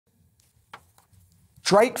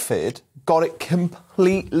Drakeford got it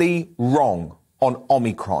completely wrong on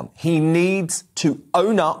Omicron. He needs to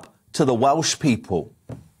own up to the Welsh people.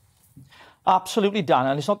 Absolutely, Dan,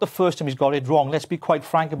 and it's not the first time he's got it wrong. Let's be quite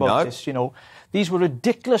frank about this, you know. These were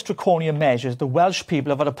ridiculous draconian measures the Welsh people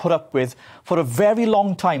have had to put up with for a very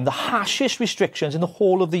long time, the harshest restrictions in the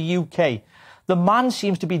whole of the UK. The man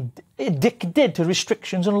seems to be addicted to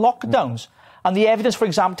restrictions and lockdowns. And the evidence, for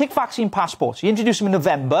example, take vaccine passports. He introduced them in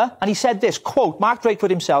November, and he said this, quote, Mark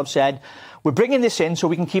Drakeford himself said, we're bringing this in so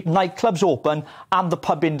we can keep nightclubs open and the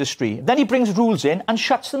pub industry. Then he brings rules in and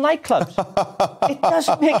shuts the nightclubs. It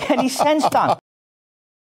doesn't make any sense, Dan.